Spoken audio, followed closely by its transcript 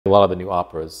lot of the new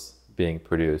operas being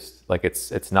produced, like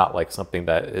it's not like something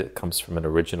that it comes from an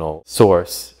original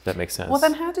source. If that makes sense. Well,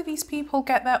 then how do these people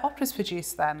get their operas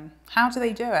produced then? How do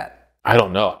they do it? I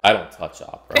don't know. I don't touch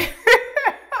opera.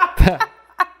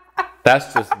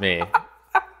 That's just me.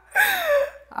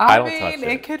 I don't mean, touch it.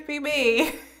 it could be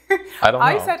me. I don't know.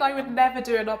 I said I would never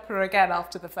do an opera again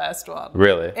after the first one.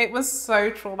 Really? It was so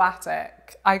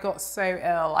traumatic. I got so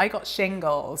ill. I got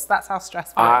shingles. That's how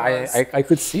stressful it was. I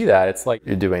could see that. It's like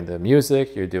you're doing the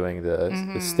music, you're doing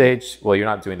the stage. Well, you're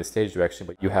not doing the stage direction,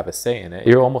 but you have a say in it.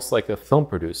 You're almost like a film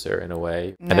producer in a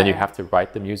way. And then you have to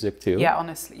write the music too. Yeah,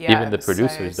 honestly. Yeah, even the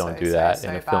producers don't do that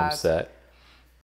in a film set.